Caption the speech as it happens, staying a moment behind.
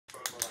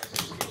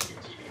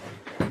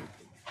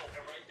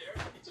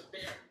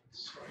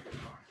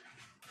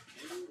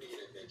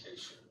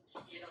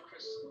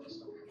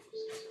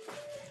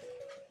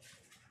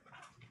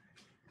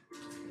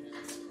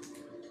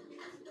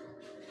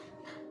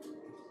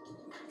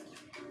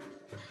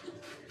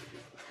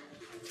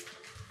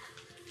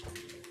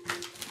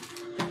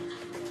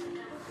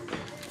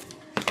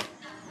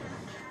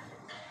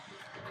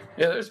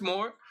Yeah, there's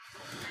more.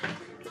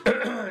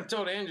 I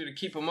told Andrew to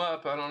keep them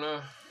up. I don't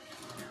know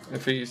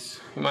if he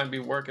might be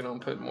working on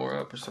putting more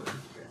up or something.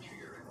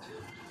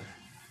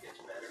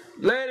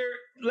 Later,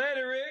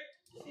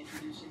 Rick.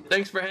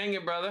 Thanks for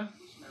hanging, brother.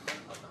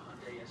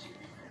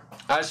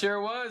 I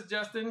sure was,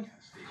 Justin.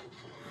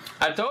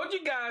 I told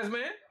you guys,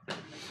 man.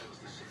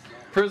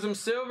 Prism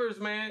Silvers,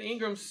 man.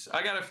 Ingram's.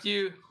 I got a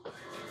few.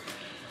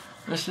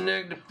 I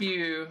snagged a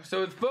few.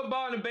 So it's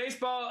football and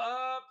baseball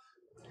up.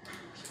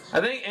 I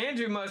think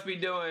Andrew must be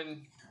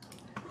doing.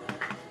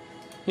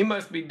 He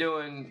must be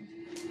doing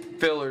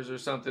fillers or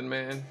something,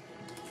 man.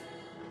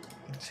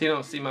 He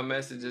don't see my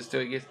messages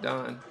till he gets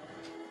done.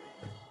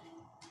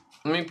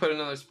 Let me put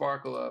another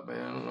sparkle up,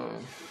 man. I don't know.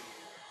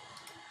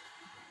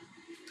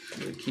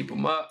 Really keep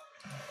them up.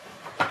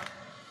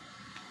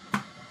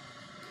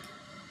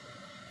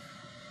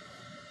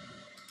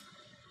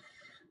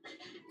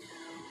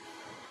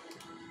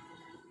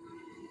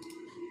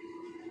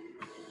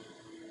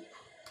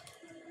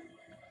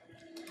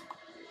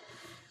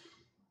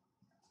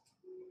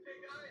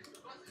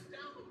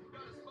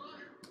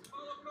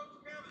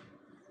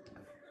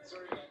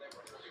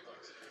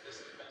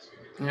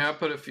 Yeah, I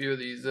put a few of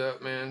these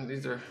up, man.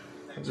 These are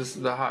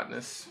just the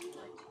hotness.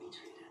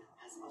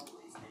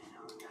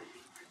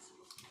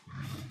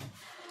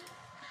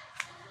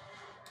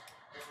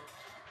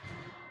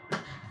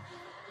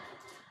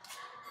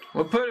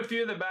 We'll put a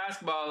few of the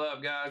basketball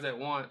up, guys, at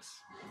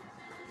once.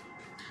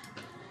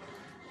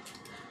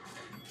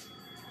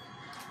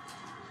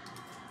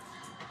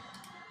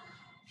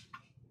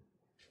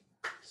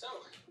 So,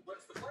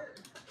 what's the plan?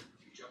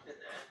 You jump in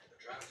there, the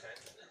drought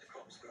ends, and then the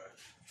crops grow.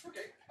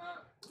 Okay,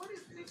 what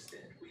if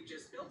instead we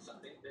just built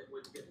something that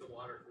would get the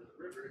water from the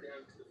river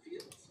down to the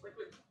fields, like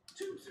with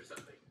tubes or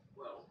something?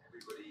 Well,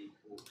 everybody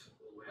walks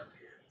all the way up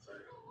here, so...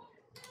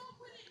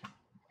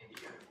 In you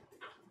go.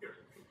 Here.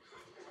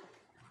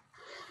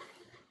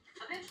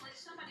 Eventually,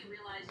 somebody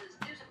realizes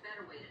there's a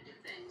better way to do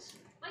things.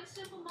 Like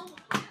simple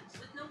mobile plans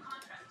with no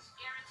contracts,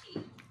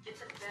 guaranteed. It's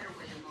a better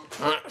way to mobile.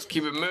 All right, let's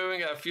keep it moving.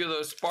 Got a few of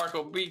those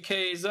Sparkle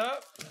BKs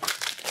up.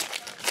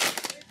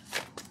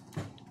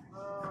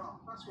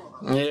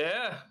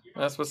 Yeah,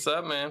 that's what's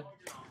up, man.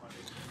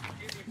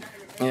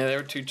 Yeah, they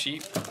were too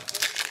cheap.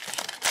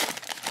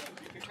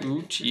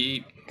 Too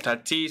cheap.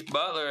 Tatis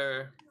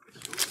Butler.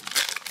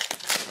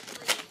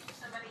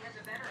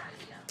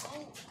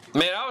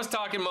 Man, I was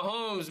talking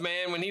Mahomes,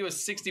 man, when he was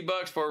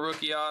 $60 for a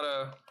rookie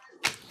auto.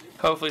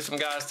 Hopefully some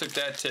guys took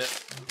that tip.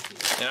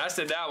 And I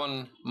said that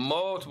one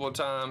multiple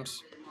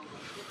times.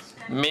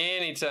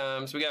 Many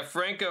times. We got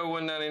Franco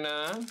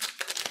 199.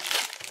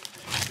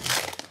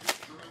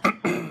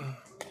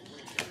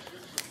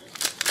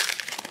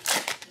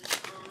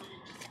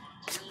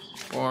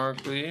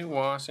 Barkley,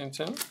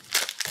 Washington.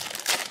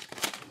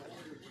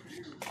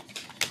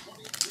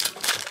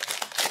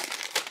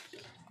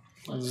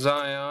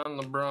 Zion,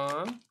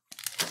 LeBron.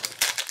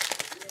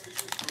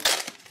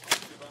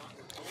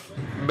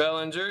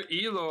 Bellinger,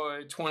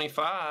 Eloy,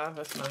 25.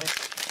 That's nice.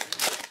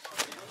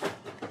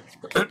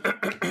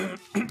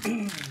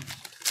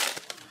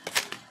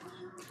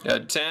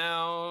 Got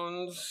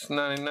Towns,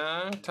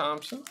 99.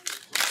 Thompson.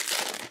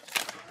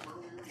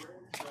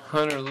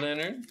 Hunter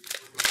Leonard.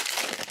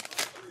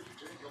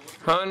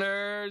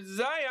 Hunter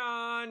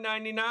Zion,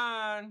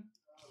 99.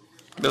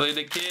 Billy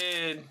the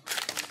Kid.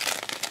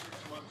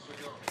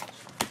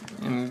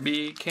 And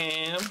B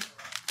Cam.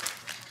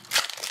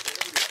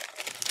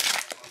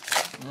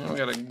 And we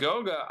got a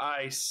Goga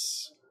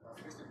Ice.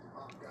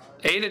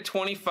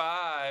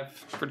 8/25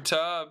 for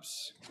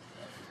Tubbs.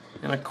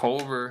 And a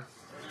Culver.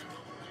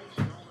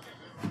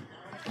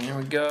 There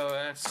we go.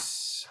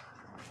 That's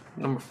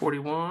number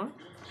 41.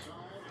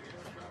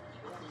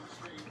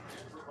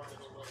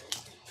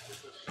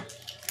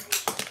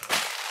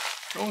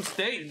 Golden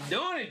State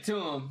doing it to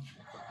him.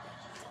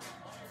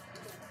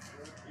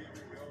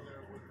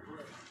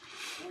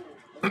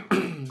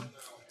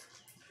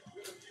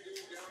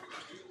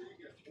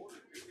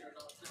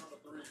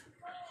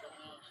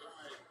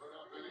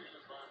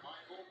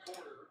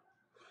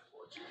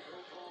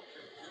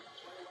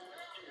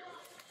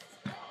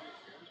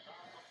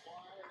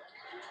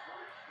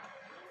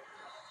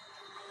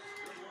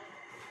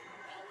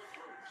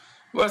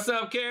 What's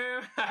up,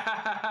 Karen?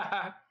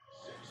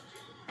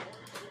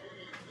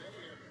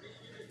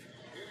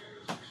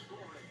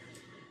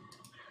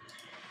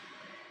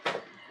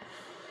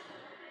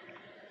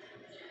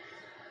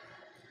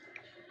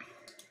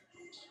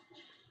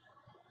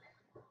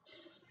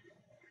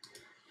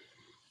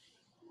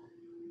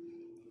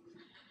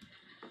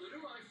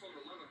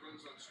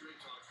 On Straight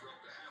Talk for up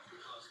to half the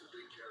cost of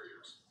big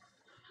carriers.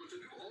 With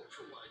the new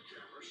ultra-wide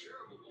camera,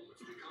 shareable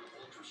moments become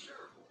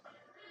ultra-shareable.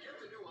 Get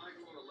the new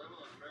iPhone 11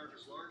 on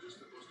America's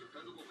largest and most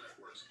dependable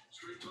networks.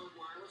 Straight Talk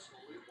Wireless,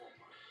 only at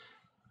Walmart.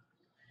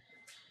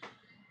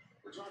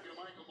 We're talking to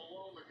Michael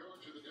Malone, the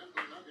coach of the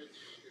Denver Nuggets.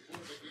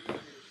 Before the game,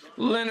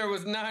 Leonard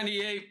was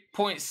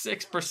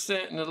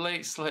 98.6% in the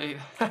late slate.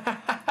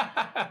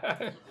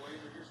 I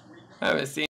haven't seen